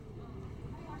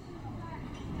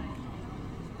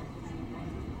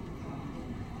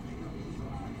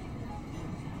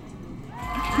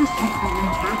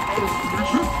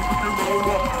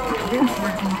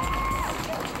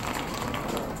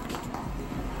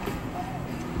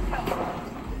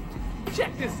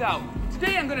check this out.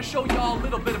 Today I'm gonna show y'all a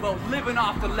little bit about living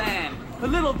off the land, a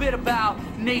little bit about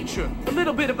nature, a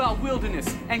little bit about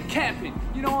wilderness and camping.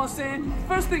 You know what I'm saying?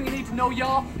 First thing you need to know,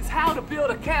 y'all, is how to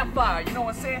build a campfire. You know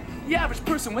what I'm saying? The average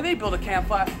person, when they build a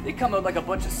campfire, they come out like a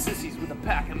bunch of sissies with a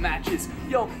pack of matches.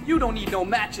 Yo, you don't need no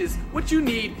matches. What you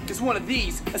need is one of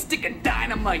these, a stick of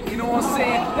dynamite. You know what I'm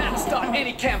saying? That'll start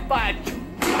any campfire.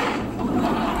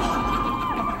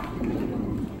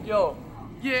 Yo,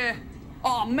 yeah.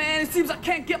 Aw, man, it seems I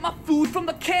can't get my food from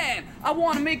the can. I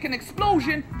want to make an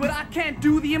explosion, but I can't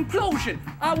do the implosion.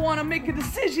 I want to make a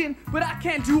decision, but I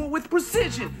can't do it with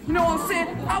precision. You know what I'm saying?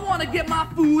 I want to get my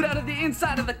food out of the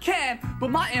inside of the can,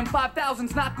 but my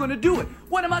M5000's not going to do it.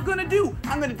 What am I going to do?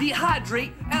 I'm going to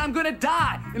dehydrate, and I'm going to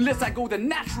die unless I go the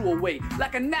natural way,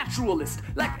 like a naturalist,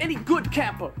 like any good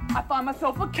camper. I find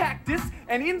myself a cactus,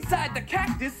 and inside the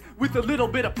cactus, with a little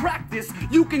bit of practice,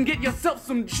 you can get yourself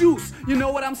some juice. You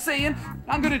know what I'm saying?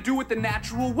 I'm gonna do it the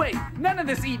natural way. None of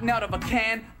this eating out of a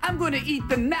can. I'm gonna eat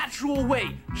the natural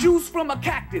way. Juice from a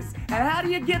cactus. And how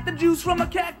do you get the juice from a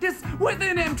cactus? With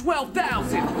an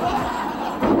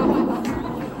M12,000.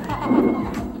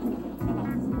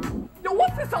 Yo,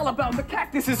 what's this all about? The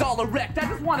cactus is all erect. I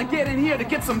just want to get in here to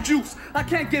get some juice. I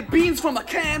can't get beans from a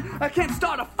can. I can't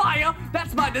start a fire.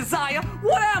 That's my desire.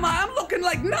 What am I? I'm looking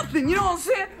like nothing. You know what I'm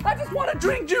saying? I just want to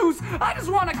drink juice. I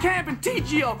just want to camp and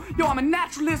teach you. Yo, I'm a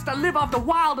naturalist. I live off the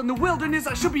wild and the wilderness.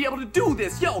 I should be able to do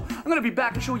this. Yo, I'm going to be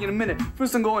back and show you in a minute.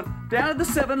 First, I'm going down to the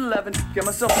 7-Eleven, get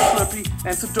myself a Slurpee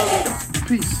and some Doritos.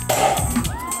 Peace.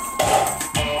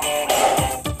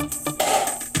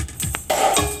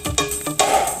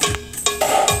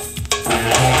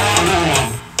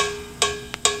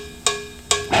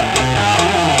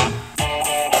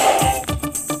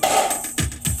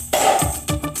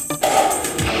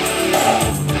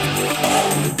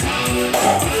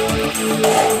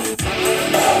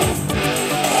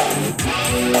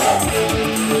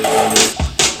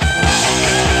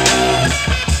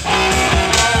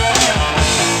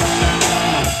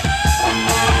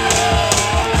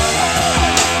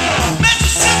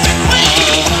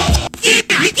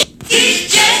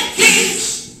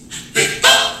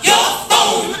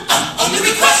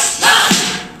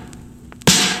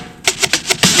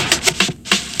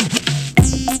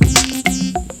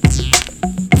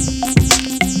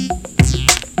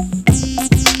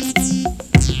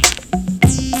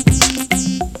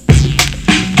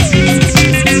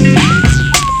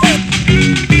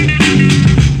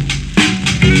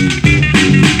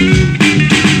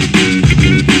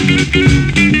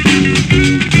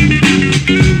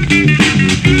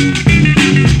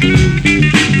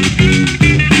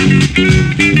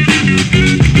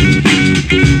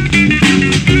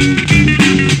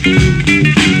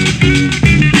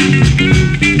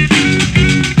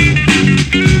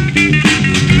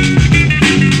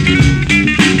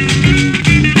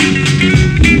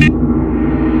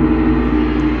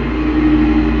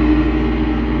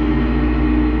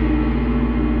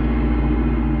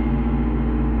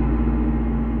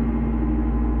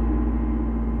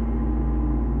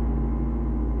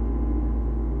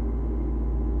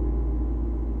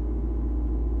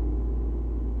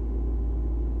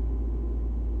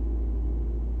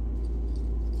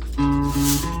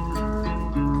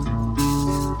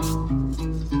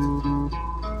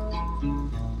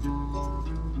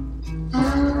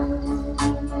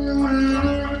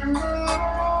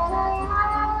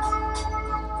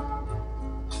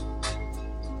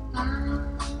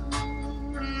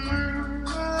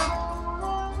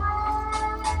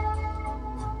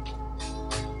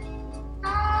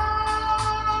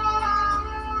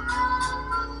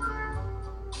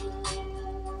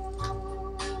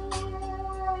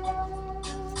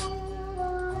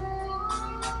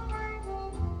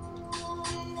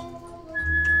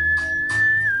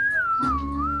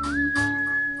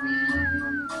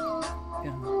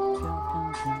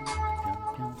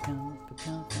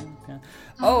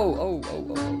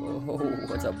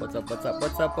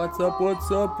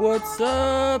 What's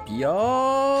up,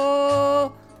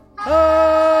 y'all?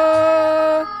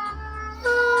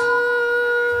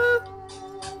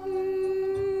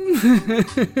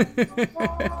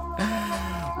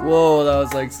 Whoa, that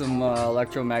was like some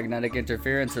electromagnetic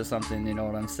interference or something, you know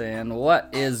what I'm saying? What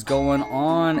is going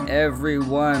on,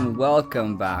 everyone?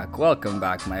 Welcome back,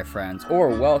 my friends. Or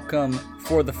welcome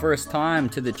for the first time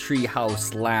to the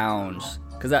Treehouse Lounge.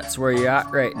 Because that's where you're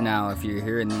at right now if you're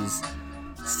hearing these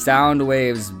sound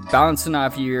waves bouncing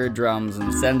off your eardrums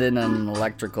and sending an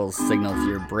electrical signal to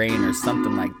your brain or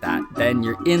something like that. Then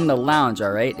you're in the lounge,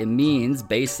 alright? It means,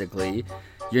 basically,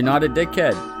 you're not a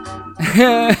dickhead.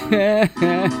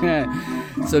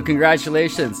 So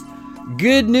congratulations.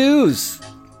 Good news!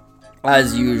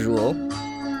 As usual,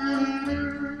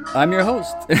 I'm your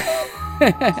host.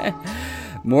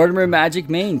 Mortimer Magic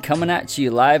Main coming at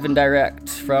you live and direct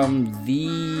from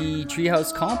the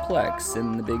Treehouse Complex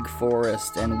in the Big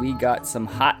Forest, and we got some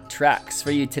hot tracks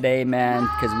for you today, man,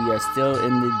 because we are still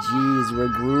in the G's. We're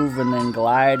grooving and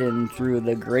gliding through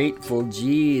the Grateful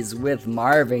G's with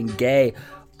Marvin Gaye,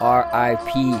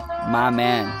 R.I.P., my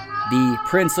man, the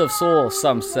Prince of Soul,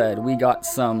 some said. We got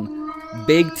some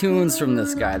big tunes from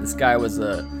this guy. This guy was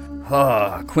a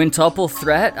quintuple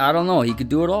threat. I don't know, he could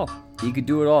do it all.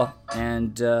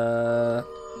 And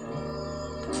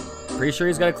pretty sure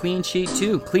he's got a clean sheet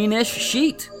too. Cleanish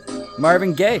sheet.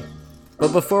 Marvin Gaye.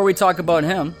 But before we talk about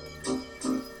him,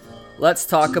 let's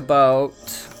talk about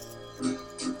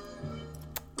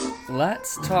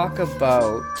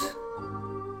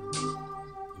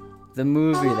the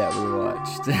movie that we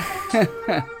watched.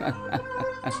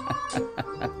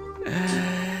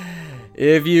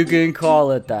 If you can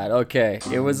call it that. Okay,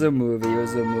 it was a movie.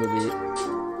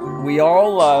 We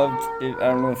all loved it. I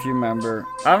don't know if you remember.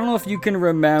 I don't know if you can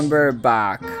remember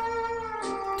back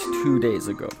 2 days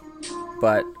ago.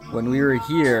 But when we were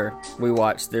here, we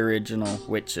watched the original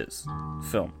Witches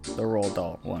film, the Roald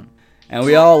Dahl one. And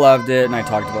we all loved it, and I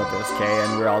talked about this, okay?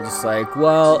 And we're all just like,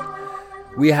 well,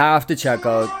 we have to check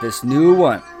out this new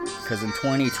one. Because in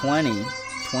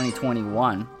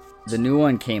 2021, the new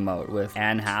one came out with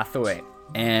Anne Hathaway.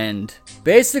 And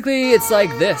basically, it's like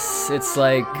this. It's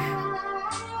like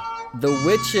The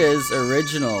Witches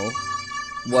original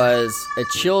was a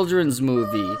children's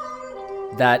movie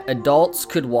that adults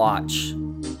could watch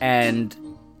and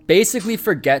basically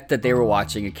forget that they were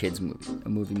watching a kids movie, a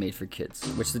movie made for kids,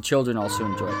 which the children also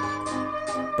enjoyed.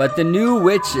 But the new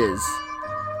Witches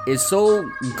is so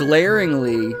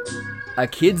glaringly a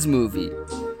kids movie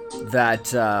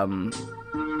that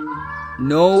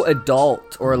no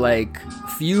adult or like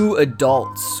few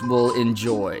adults will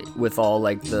enjoy, with all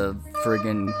like the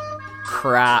friggin'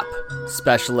 crap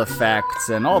special effects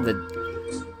and all the...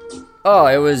 Oh,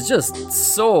 it was just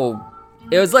so...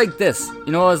 It was like this.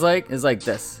 You know what it was like? It was like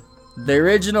this. The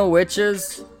original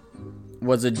Witches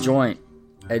was a joint,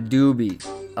 a doobie,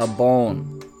 a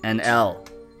bone, an L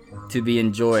to be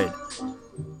enjoyed.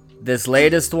 This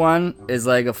latest one is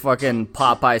like a fucking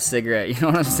Popeye cigarette. You know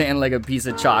what I'm saying? Like a piece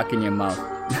of chalk in your mouth.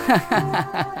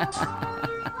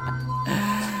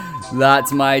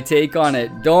 That's my take on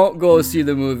it. Don't go see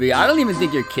the movie. I don't even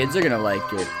think your kids are gonna like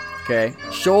it. Okay?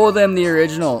 Show them the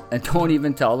original and don't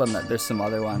even tell them that there's some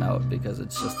other one out, because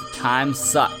it's just a time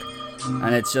suck.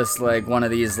 And it's just like one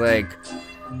of these like,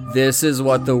 this is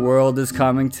what the world is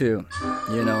coming to,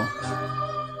 you know?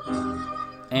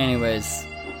 Anyways,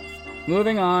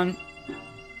 moving on.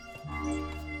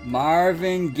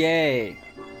 Marvin Gaye,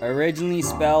 originally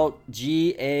spelled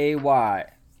G-A-Y.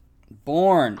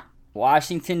 Born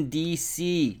Washington,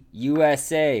 D.C.,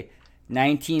 USA,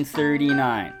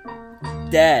 1939.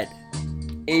 Dead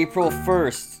April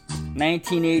 1st,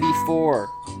 1984,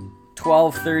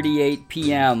 12:38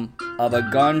 p.m. of a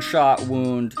gunshot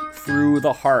wound through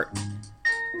the heart.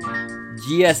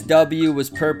 GSW was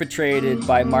perpetrated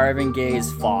by Marvin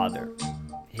Gaye's father,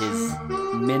 his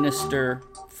minister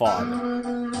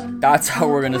father. That's how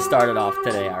we're gonna start it off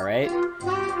today, alright?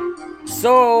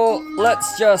 So,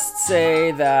 let's just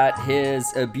say that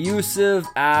his abusive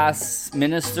ass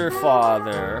minister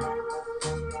father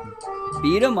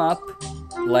beat him up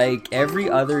like every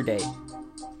other day.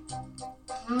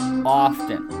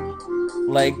 Often.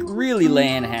 Like, really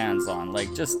laying hands on.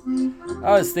 Like, just...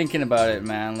 I was thinking about it,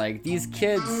 man. Like, these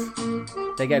kids,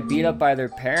 they get beat up by their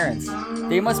parents.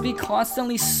 They must be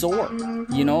constantly sore.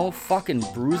 You know? Fucking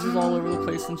bruises all over the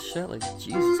place and shit. Like,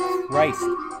 Jesus Christ.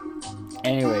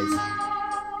 Anyways,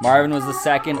 Marvin was the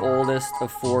second oldest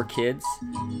of 4 kids.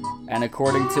 And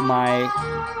according to my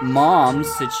mom's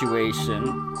situation,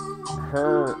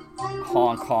 her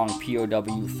Hong Kong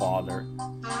POW father,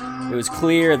 it was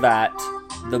clear that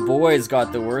the boys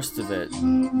got the worst of it,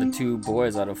 the 2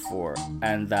 boys out of 4,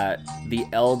 and that the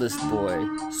eldest boy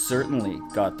certainly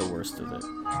got the worst of it.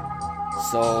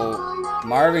 So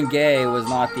Marvin Gaye was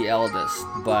not the eldest,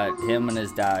 but him and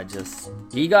his dad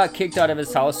he got kicked out of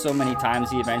his house so many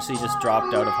times he eventually just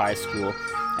dropped out of high school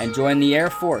and joined the Air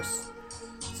Force.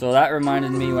 So that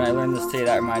reminded me, when I learned this today,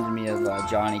 that reminded me of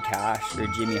Johnny Cash or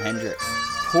Jimi Hendrix.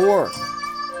 Poor,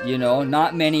 you know,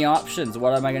 not many options.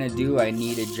 What am I gonna do? I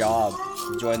need a job.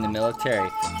 Join the military.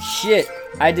 Shit,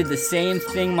 I did the same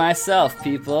thing myself,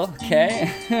 people, okay?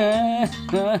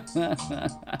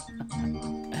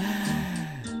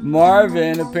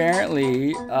 Marvin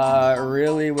apparently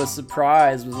really was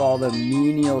surprised with all the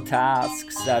menial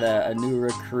tasks that a new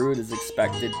recruit is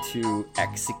expected to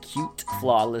execute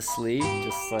flawlessly,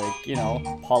 just like, you know,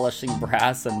 polishing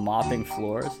brass and mopping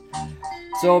floors.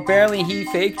 So apparently he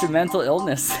faked a mental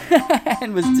illness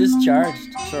and was discharged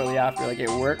shortly after. Like, it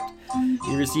worked.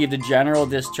 He received a general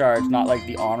discharge, not like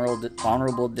the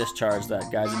honorable discharge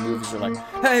that guys in movies are like,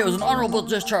 hey, it was an honorable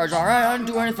discharge, alright, I didn't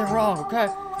do anything wrong, okay?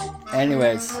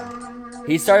 Anyways,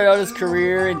 he started out his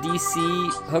career in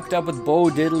DC, hooked up with Bo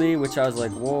Diddley, which I was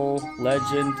like, whoa,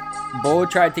 legend. Bo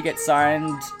tried to get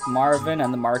signed Marvin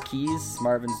and the Marquis,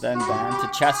 Marvin's then band, to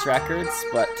Chess Records,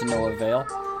 but to no avail.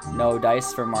 No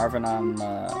dice for Marvin on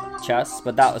Chess,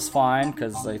 but that was fine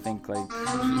because I think like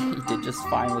he did just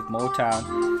fine with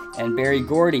Motown and Berry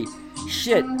Gordy.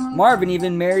 Shit, Marvin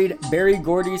even married Berry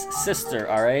Gordy's sister,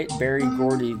 alright? Berry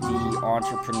Gordy, the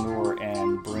entrepreneur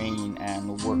and brain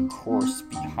and workhorse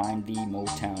behind the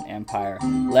Motown empire.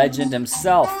 Legend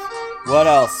himself. What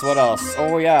else?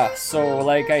 Oh yeah, so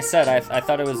like I said, I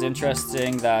thought it was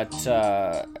interesting that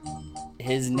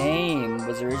his name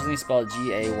was originally spelled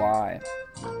G-A-Y.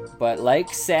 But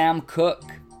like Sam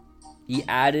Cooke, he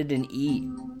added an E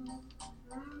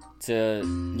to,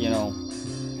 you know,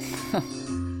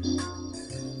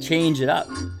 change it up,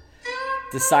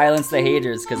 to silence the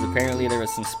haters, because apparently there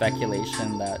was some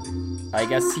speculation that, I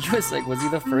guess he was like, was he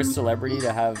the first celebrity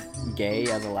to have gay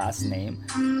as a last name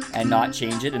and not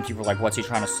change it? And people were like, what's he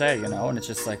trying to say, you know? And it's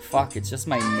just like, fuck, it's just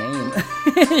my name,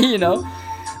 you know?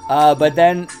 But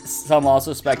then some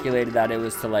also speculated that it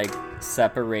was to like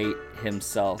separate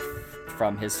himself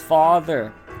from his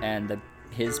father and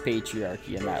his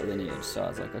patriarchy and that lineage. So I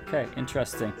was like, okay,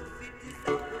 interesting.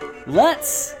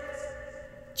 Let's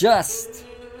just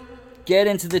get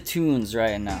into the tunes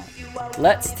right now.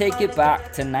 Let's take it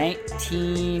back to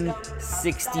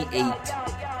 1968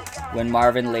 when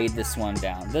Marvin laid this one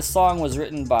down. This song was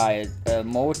written by a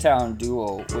Motown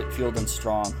duo, Whitfield and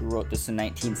Strong, who wrote this in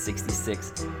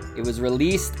 1966. It was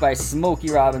released by Smokey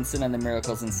Robinson and the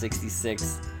Miracles in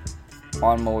 66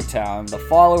 on Motown. The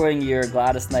following year,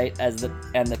 Gladys Knight and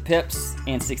the Pips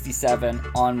in 67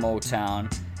 on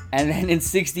Motown. And then in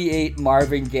 68,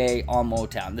 Marvin Gaye on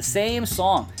Motown. The same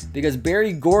song, because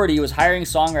Berry Gordy was hiring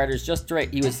songwriters just to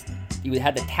write. He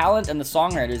had the talent and the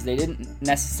songwriters. They didn't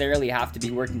necessarily have to be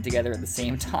working together at the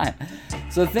same time.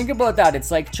 So think about that.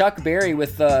 It's like Chuck Berry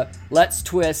with the Let's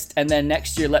Twist, and then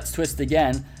next year Let's Twist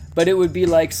again. But it would be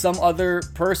like some other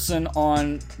person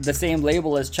on the same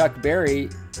label as Chuck Berry,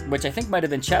 which I think might have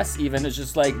been Chess even. It's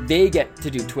just like they get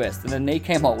to do Twist, and then they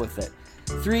came out with it.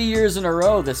 3 years in a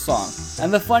row, this song.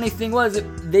 And the funny thing was,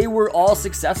 they were all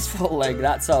successful. Like,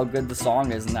 that's how good the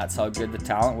song is, and that's how good the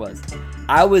talent was.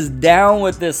 I was down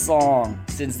with this song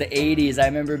since the 80s. I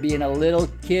remember being a little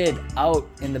kid out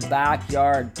in the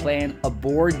backyard playing a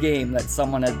board game that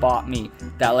someone had bought me.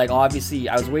 That, like, obviously,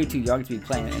 I was way too young to be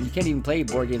playing it. And you can't even play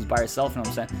board games by yourself, you know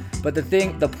what I'm saying? But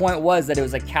the point was that it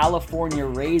was a California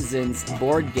Raisins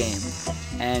board game.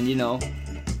 And, you know,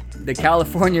 the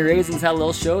California Raisins had a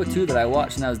little show too that I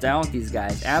watched when I was down with these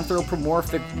guys.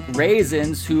 Anthropomorphic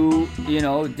Raisins, who, you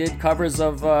know, did covers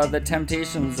of the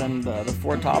Temptations and the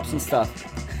Four Tops and stuff.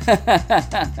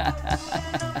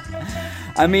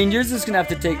 I mean, you're just gonna have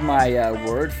to take my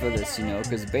word for this, you know,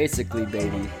 because basically,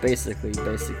 baby, basically,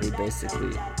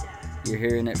 you're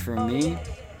hearing it from me.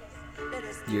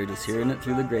 You're just hearing it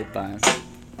through the grapevine.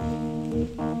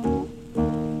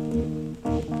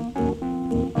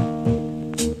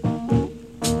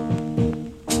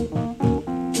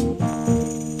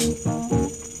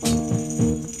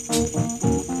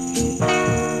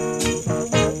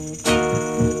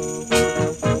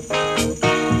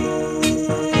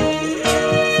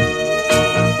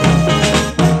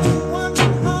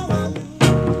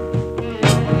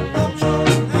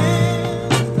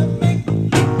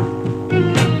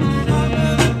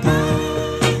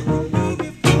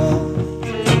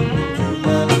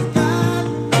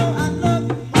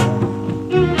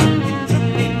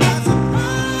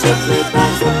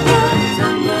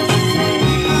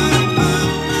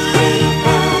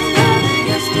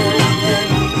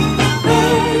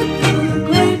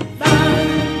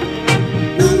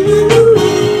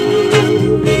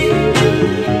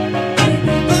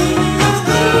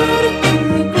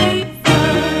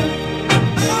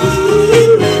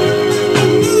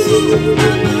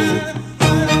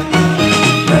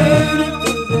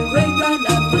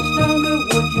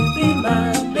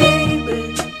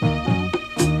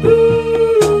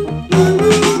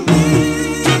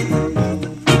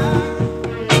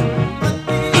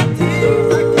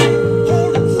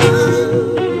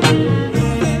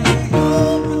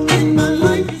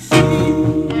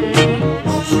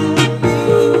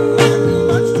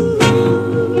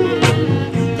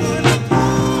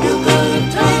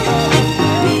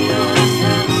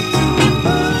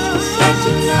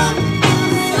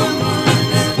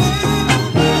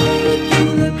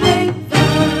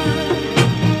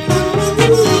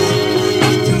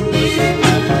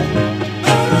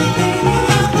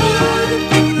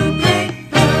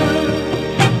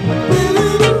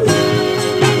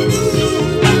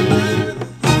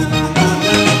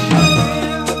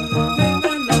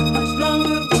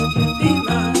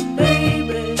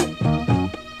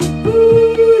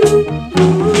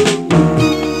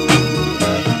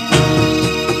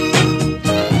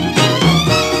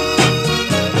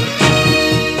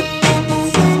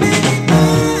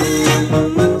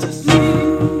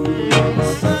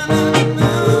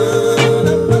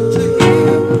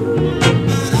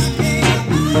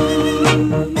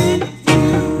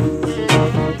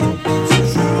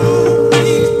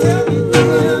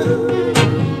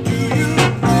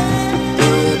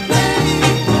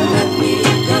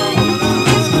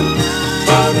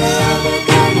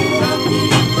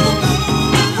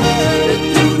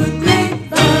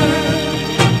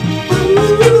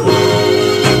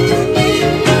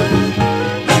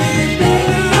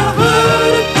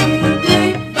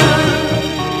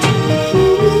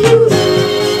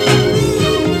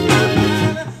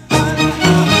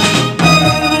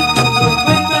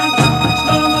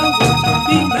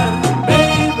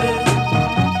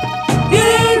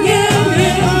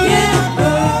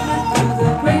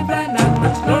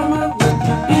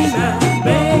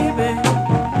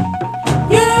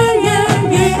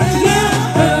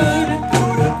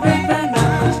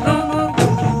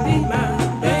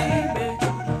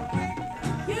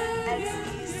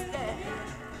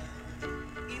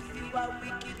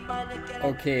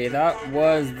 Okay, that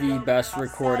was the best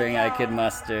recording I could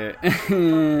muster.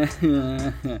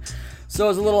 So it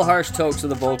was a little harsh toke to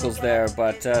the vocals there,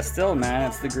 but still, man,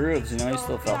 it's the grooves, you know, you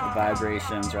still felt the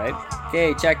vibrations, right?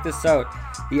 Okay, check this out.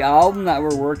 The album that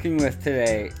we're working with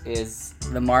today is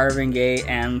the Marvin Gaye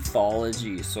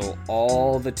Anthology, so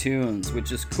all the tunes,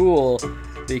 which is cool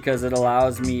because it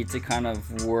allows me to kind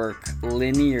of work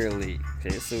linearly.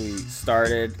 Okay, so we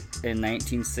started in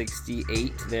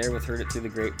 1968 there with Heard It Through the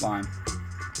Grapevine.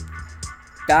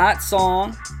 That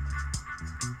song,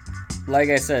 like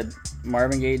I said,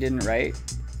 Marvin Gaye didn't write,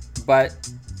 but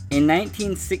in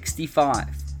 1965,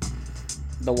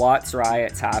 the Watts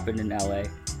riots happened in LA,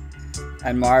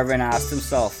 and Marvin asked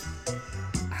himself,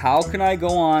 how can I go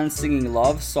on singing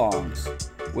love songs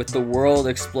with the world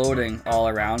exploding all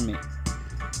around me?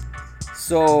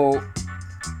 So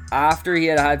after he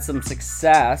had had some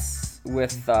success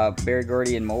with Berry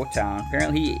Gordy and Motown,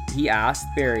 apparently he asked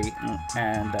Berry,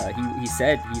 and he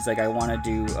said, he's like, I want to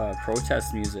do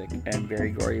protest music, and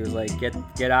Berry Gordy was like, get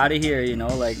out of here, you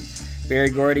know, like Berry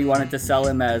Gordy wanted to sell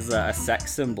him as a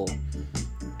sex symbol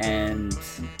and,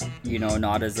 you know,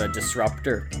 not as a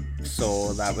disruptor.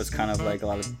 So that was kind of like a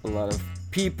lot of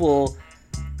people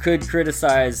could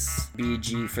criticize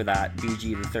BG for that,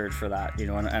 BG the Third for that, you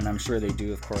know, and I'm sure they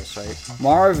do, of course, right?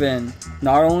 Marvin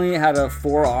not only had a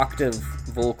 4-octave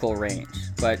vocal range,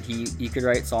 but he could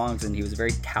write songs, and he was a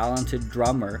very talented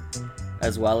drummer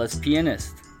as well as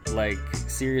pianist, like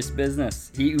serious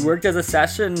business. He worked as a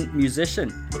session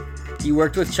musician. He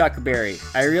worked with Chuck Berry.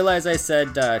 I realize I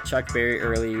said Chuck Berry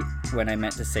early when I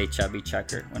meant to say Chubby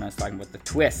Checker when I was talking about the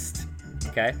twist,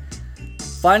 okay?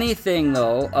 Funny thing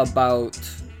though about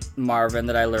Marvin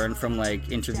that I learned from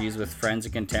like interviews with friends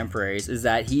and contemporaries is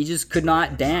that he just could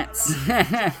not dance.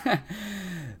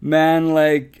 Man,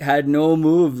 like, had no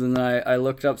moves, and I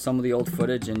looked up some of the old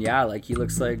footage, and yeah, like, he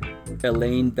looks like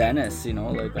Elaine Bennis, you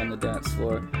know, like on the dance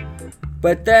floor.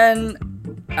 But then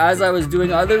as I was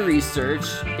doing other research,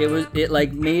 it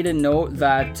like made a note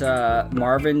that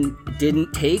Marvin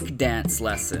didn't take dance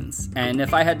lessons, and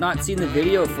if I had not seen the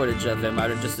video footage of him, I'd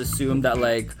have just assumed that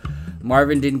like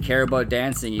Marvin didn't care about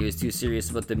dancing, he was too serious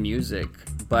about the music.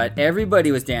 But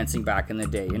everybody was dancing back in the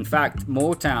day. In fact,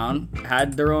 Motown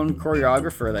had their own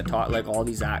choreographer that taught like all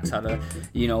these acts how to,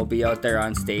 you know, be out there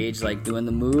on stage like doing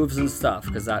the moves and stuff,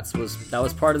 because that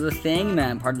was part of the thing,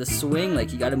 man, part of the swing.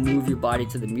 Like, you got to move your body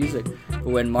to the music. But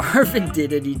when Marvin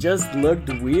did it, he just looked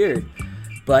weird.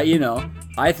 But you know,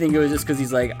 I think it was just because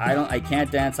he's like, I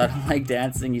can't dance, I don't like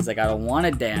dancing. He's like, I don't want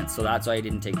to dance, so that's why he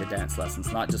didn't take the dance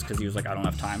lessons. Not just because he was like, I don't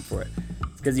have time for it.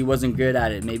 Because he wasn't good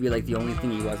at it. Maybe like the only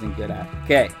thing he wasn't good at.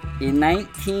 Okay, in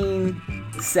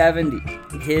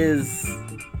 1970, his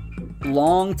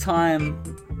longtime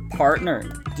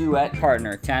duet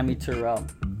partner, Tammy Terrell,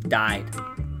 died.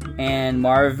 And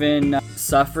Marvin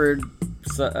suffered,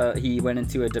 he went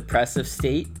into a depressive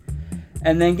state.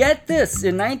 And then get this,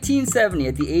 in 1970,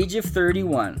 at the age of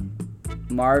 31,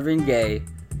 Marvin Gaye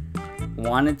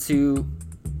wanted to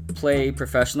play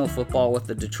professional football with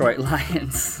the Detroit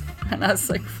Lions. And I was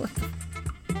like, what the...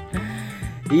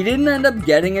 He didn't end up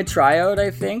getting a tryout,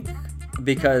 I think,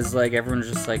 because like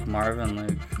everyone's just like, Marvin,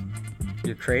 like,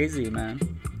 you're crazy, man.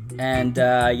 And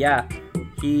yeah,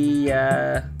 he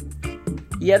had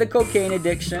a cocaine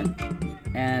addiction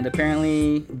and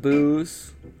apparently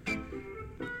booze.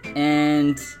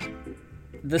 And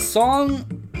the song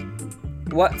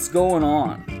What's Going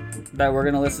On that we're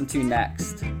gonna listen to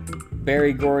next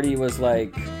Berry Gordy was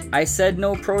like, I said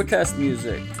no protest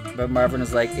music. But Marvin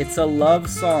was like, it's a love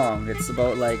song. It's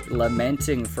about like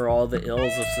lamenting for all the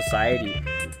ills of society.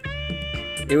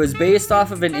 It was based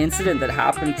off of an incident that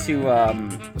happened to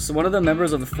so one of the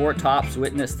members of the Four Tops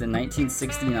witnessed in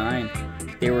 1969.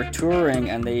 They were touring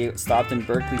and they stopped in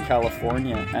Berkeley,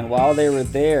 California. And while they were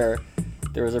there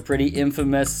was a pretty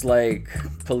infamous like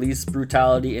police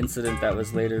brutality incident that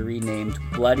was later renamed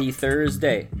Bloody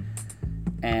Thursday.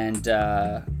 And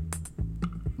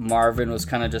Marvin was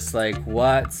kind of just like,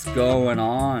 what's going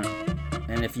on?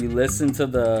 And if you listen to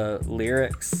the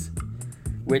lyrics,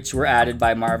 which were added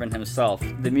by Marvin himself,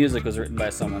 the music was written by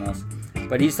someone else,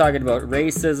 but he's talking about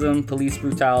racism, police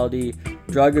brutality,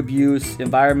 drug abuse,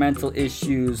 environmental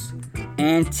issues,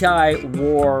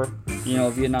 anti-war,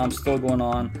 Vietnam's still going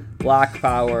on, Black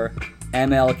Power,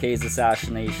 MLK's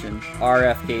assassination,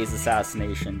 RFK's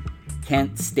assassination,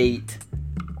 Kent State,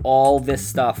 all this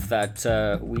stuff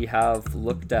that we have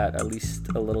looked at least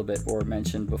a little bit or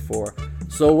mentioned before.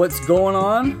 So what's going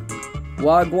on,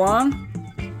 Wagwan?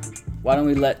 Why don't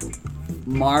we let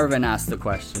Marvin ask the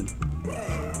question?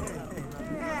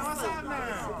 What's up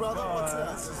now? Brother,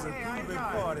 this is a groovy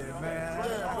party, man. I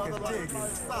can dig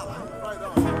it. Right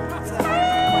on.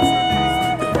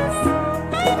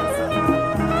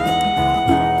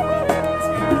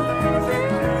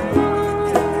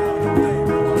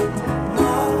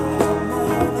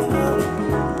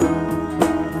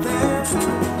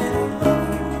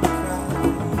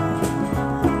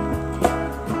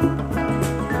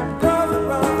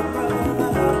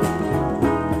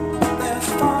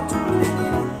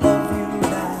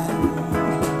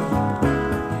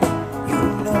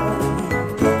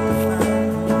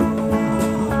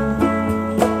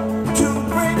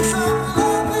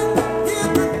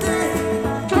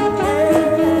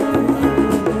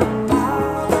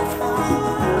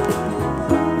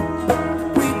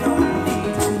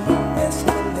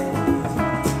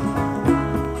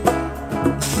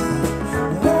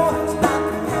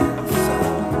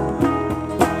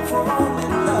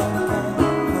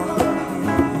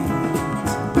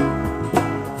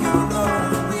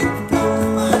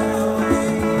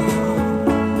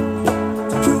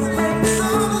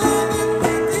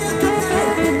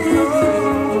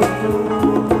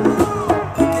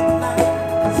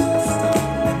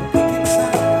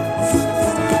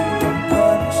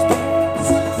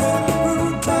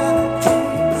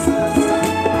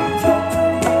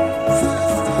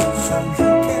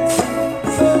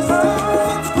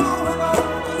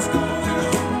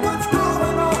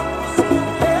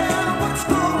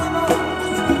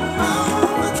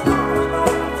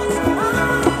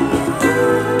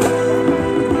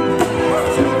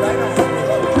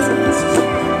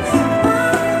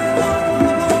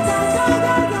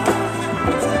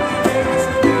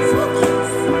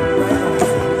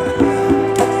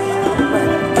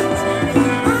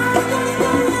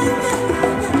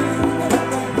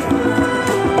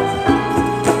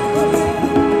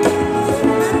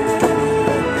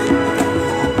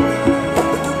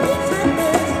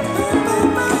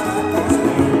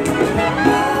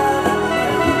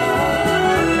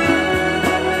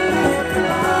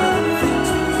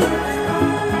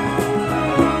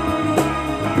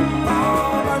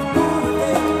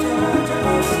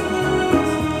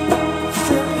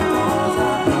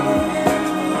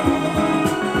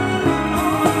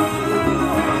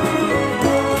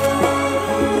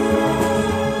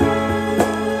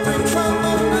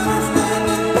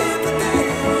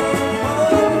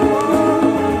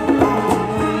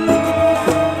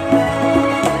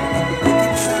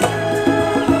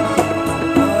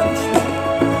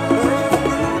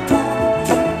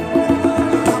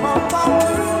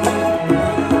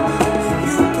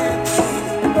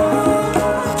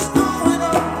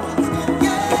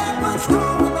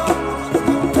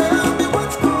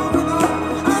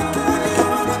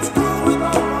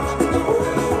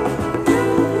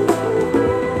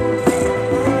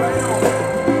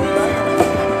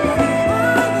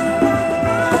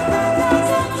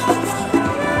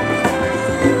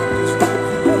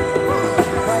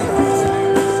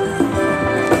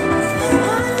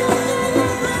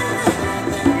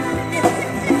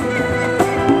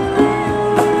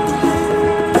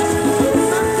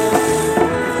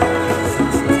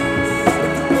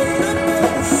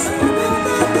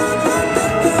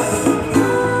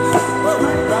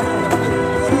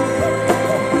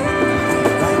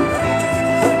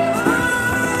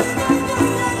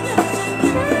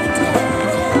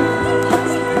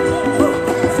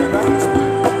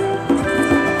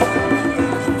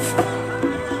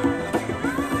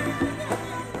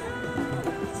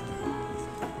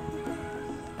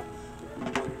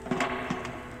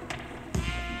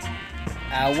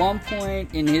 At one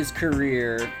point in his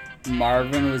career,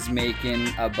 Marvin was making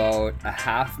about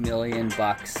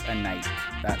 $500,000 a night.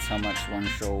 That's how much one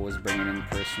show was bringing in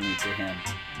personally to him.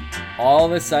 All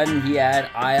of a sudden, he had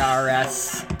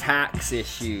IRS tax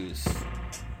issues,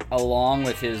 along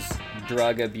with his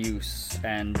drug abuse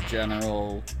and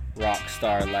general rock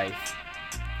star life.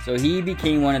 So he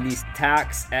became one of these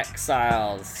tax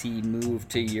exiles. He moved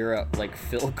to Europe like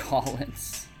Phil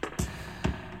Collins.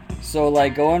 So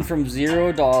like going from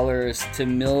 $0 to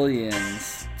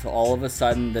millions, to all of a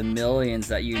sudden the millions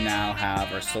that you now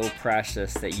have are so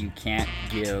precious that you can't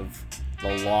give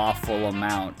the lawful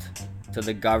amount to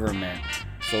the government,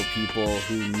 so people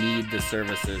who need the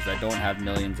services that don't have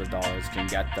millions of dollars can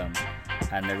get them.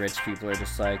 And the rich people are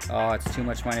just like, oh, it's too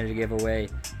much money to give away,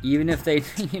 even if they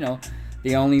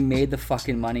they only made the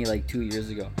fucking money like 2 years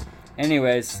ago.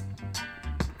 Anyways,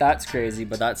 that's crazy,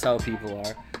 but that's how people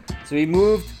are. So he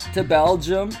moved to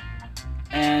Belgium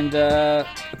and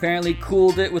apparently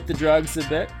cooled it with the drugs a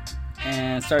bit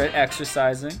and started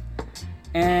exercising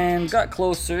and got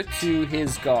closer to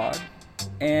his God.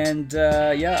 And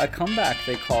a comeback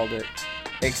they called it.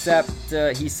 Except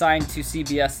he signed to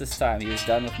CBS this time. He was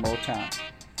done with Motown.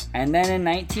 And then in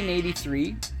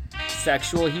 1983,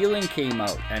 Sexual Healing came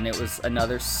out, and it was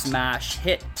another smash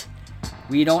hit.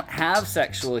 We don't have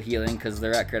Sexual Healing because the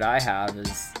record I have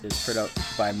is put out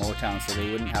by Motown, so they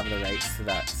wouldn't have the rights to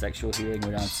that. Sexual Healing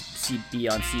would be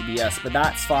on CBS, but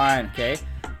that's fine, okay?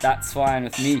 That's fine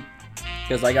with me,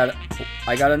 because I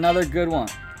got another good one.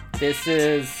 This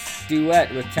is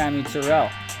Duet with Tammy Terrell.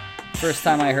 First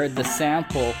time I heard the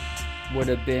sample would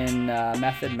have been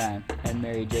Method Man and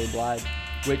Mary J. Blige,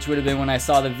 which would have been when I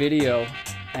saw the video.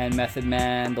 And Method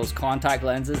Man, those contact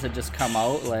lenses had just come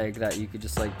out, like that you could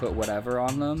just like put whatever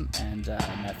on them, and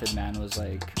Method Man was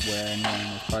like wearing one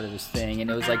as part of his thing,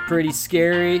 and it was like pretty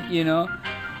scary,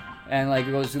 and like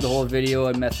it goes through the whole video,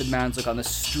 and Method Man's like on the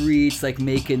streets, like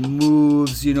making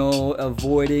moves,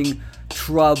 avoiding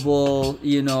trouble,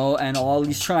 and all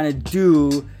he's trying to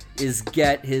do is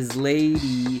get his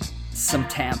lady some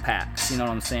Tampax, you know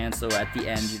what I'm saying? So at the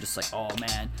end, you're just like, oh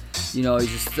man,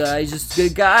 he's just a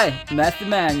good guy, Method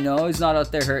Man, he's not out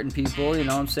there hurting people, you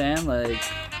know what I'm saying? Like,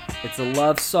 it's a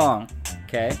love song,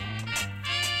 okay?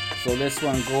 So this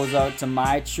one goes out to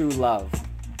my true love,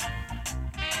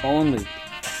 only.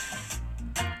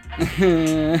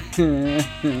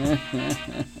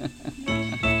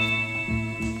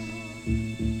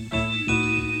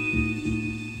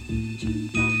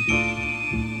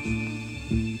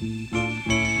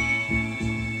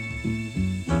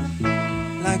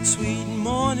 Like sweet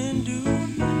morning dew,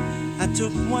 I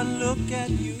took one look at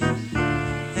you,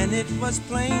 and it was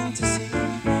plain to see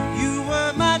you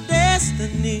were my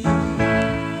destiny.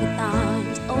 With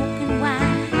arms open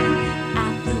wide,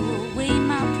 I threw away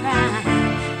my pride.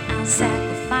 I'll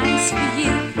sacrifice for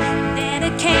you,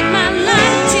 dedicate my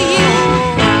life to you.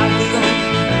 I'll go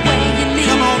where you lead.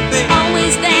 Come on, baby.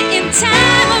 Always there in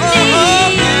time of need. Oh,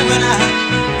 man, when I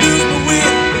lose my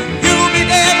will, you'll be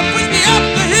there to push me up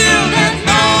the hill. There's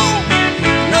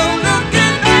no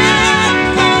looking back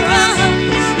for us.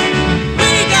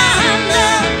 We got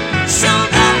love, so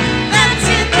love that's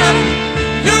enough.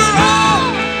 You're all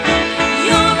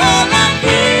I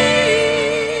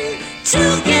need to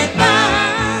get by.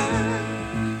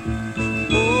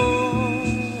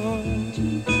 Oh,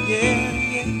 yeah.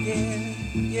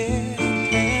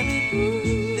 Tammy,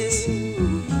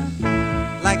 listen.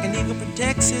 Like an eagle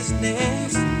protects his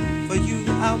nest, for you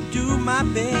I'll do my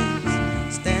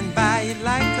best. Stand by you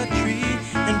like a tree,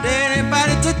 and dare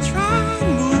anybody to try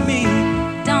and move me.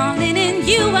 Darling, in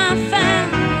you I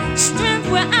found strength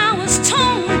where I was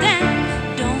torn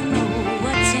down. Don't know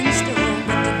what's in store,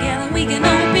 but together we can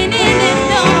open any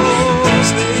door.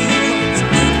 Just to do what's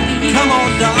good for you. Come on,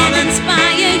 darling. And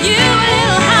inspire you a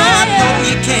little I higher. know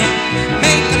you can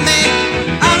make a man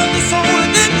out of the soul,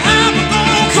 and then have a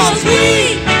goal. 'Cause we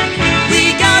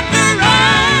got the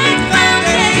right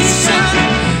foundation,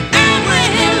 and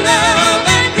we're in love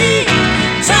and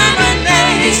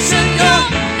determination.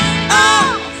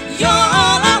 You're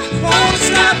all I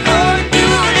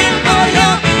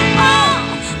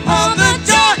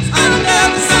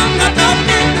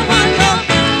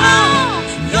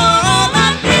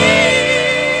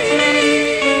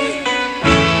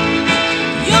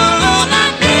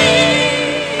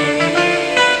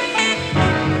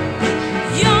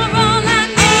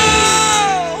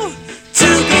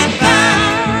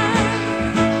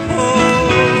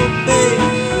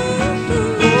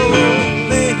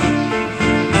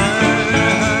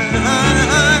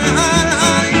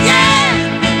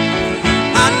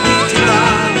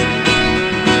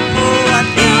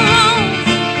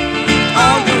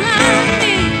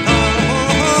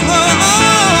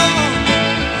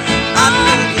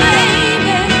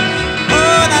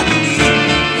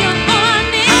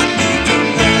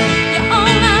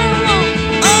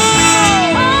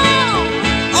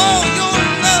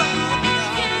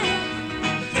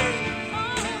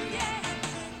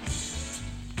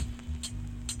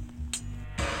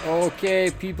Okay,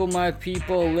 people, my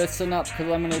people, listen up because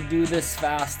I'm going to do this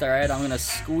fast, alright? I'm going to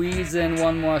squeeze in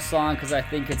one more song because I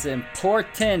think it's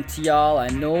important, y'all. I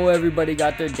know everybody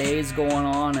got their days going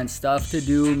on and stuff to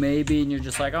do, maybe, and you're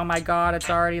just like, oh my god, it's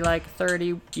already like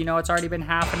 30, you know, it's already been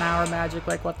half an hour, Magic,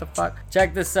 like what the fuck?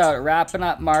 Check this out, wrapping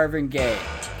up Marvin Gaye,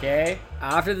 okay?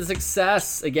 After the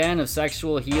success, again, of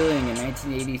Sexual Healing in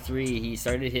 1983, he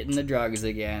started hitting the drugs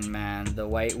again, man. The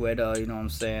White Widow, you know what I'm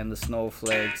saying, the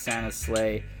Snowflake, Santa's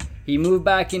Sleigh. He moved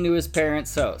back into his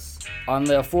parents' house. On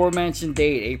the aforementioned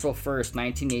date, April 1st,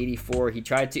 1984, he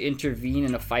tried to intervene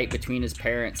in a fight between his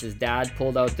parents. His dad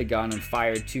pulled out the gun and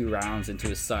fired 2 rounds into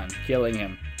his son, killing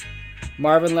him.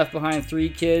 Marvin left behind 3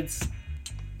 kids.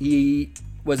 He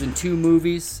was in 2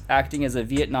 movies, acting as a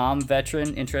Vietnam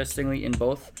veteran, interestingly, in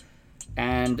both.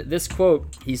 And this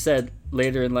quote, he said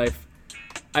later in life,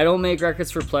 I don't make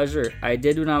records for pleasure. I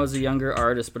did when I was a younger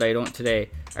artist, but I don't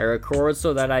today. I record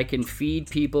so that I can feed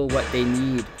people what they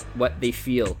need, what they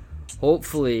feel.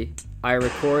 Hopefully, I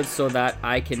record so that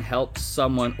I can help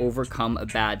someone overcome a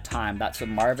bad time. That's what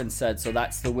Marvin said, so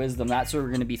that's the wisdom. That's what we're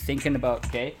going to be thinking about,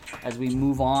 okay, as we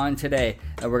move on today.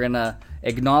 And we're going to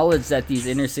acknowledge that these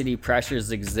inner city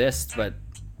pressures exist, but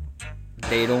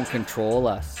they don't control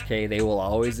us, okay? They will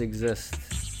always exist.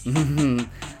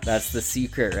 That's the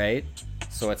secret, right?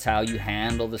 So it's how you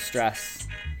handle the stress.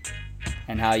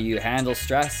 And how you handle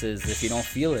stress is if you don't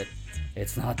feel it,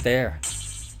 it's not there.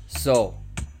 So,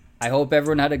 I hope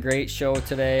everyone had a great show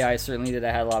today. I certainly did.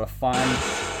 I had a lot of fun.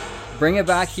 Bring it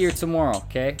back here tomorrow,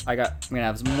 okay? I'm gonna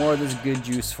have some more of this good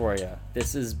juice for you.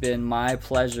 This has been my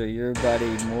pleasure, your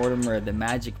buddy Mortimer, the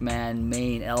Magic Man,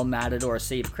 Maine, El Matador,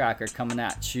 Safecracker, coming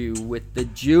at you with the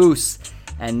juice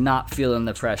and not feeling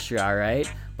the pressure,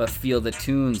 alright? But feel the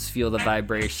tunes, feel the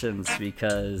vibrations,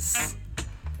 because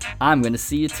I'm gonna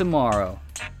see you tomorrow.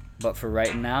 But for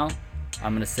right now,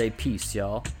 I'm gonna say peace,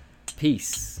 y'all.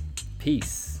 Peace.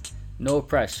 Peace. No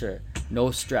pressure.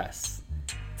 No stress.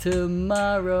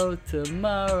 Tomorrow,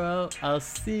 I'll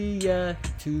see ya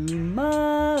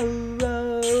tomorrow.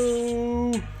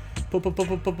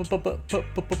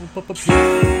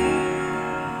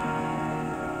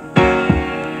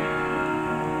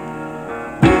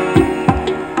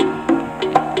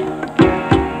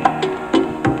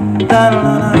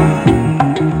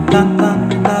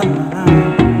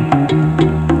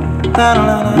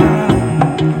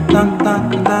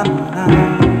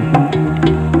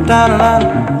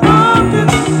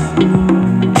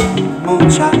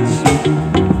 Moonshots,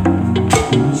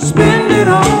 spend it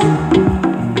all.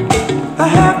 I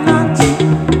have not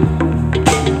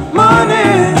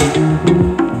money.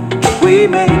 We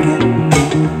make it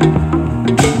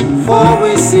before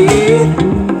we see it.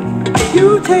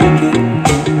 You take it.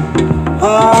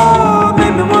 Oh,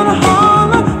 make me wanna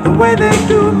holler the way they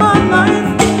do my life.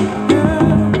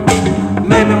 Yeah.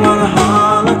 Make me wanna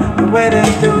holler the way they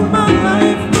do my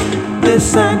life.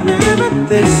 This ain't living,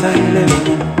 this ain't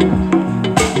living.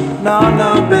 No,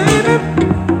 no, baby,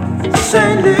 this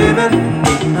ain't living.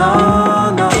 No,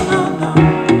 no, no, no.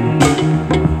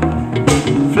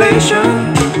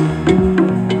 Inflation,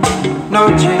 no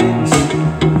chance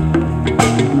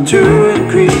to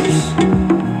increase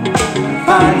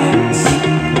finance.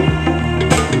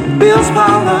 Bills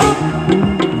pile up,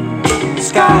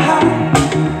 sky high.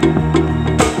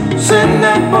 Send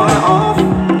that boy off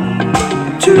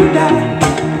to die.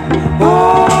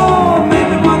 Oh, make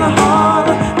me wanna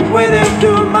holler the way they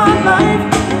do my life.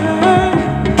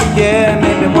 Yeah,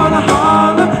 make me wanna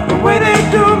holler the way they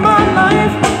do my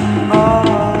life. Oh,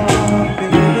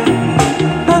 baby.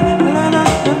 La la la la la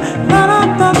la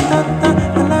la la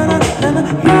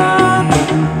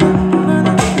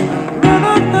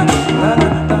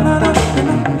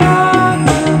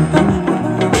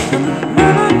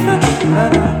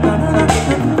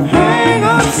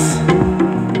hang-ups,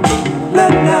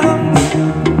 letdowns,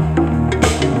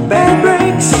 bad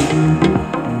breaks,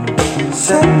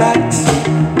 setbacks,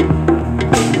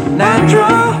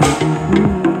 natural.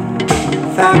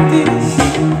 Fact is,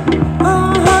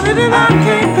 honey, that I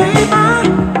can't pay my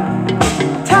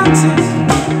taxes.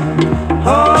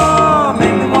 Oh,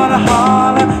 make me wanna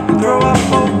holler and throw up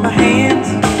both my hands.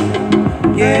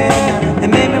 Yeah, it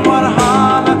made me wanna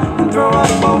holler and throw up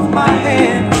both my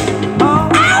hands. Oh,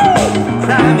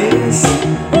 crime is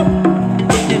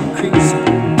increasing.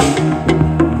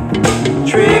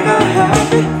 Trigger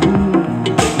happy,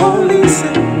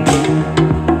 policing.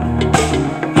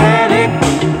 Panic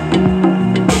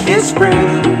is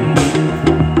spreading.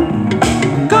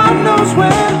 God knows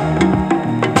where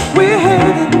we're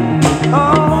headed.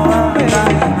 Oh, baby,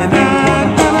 and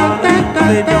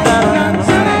they don't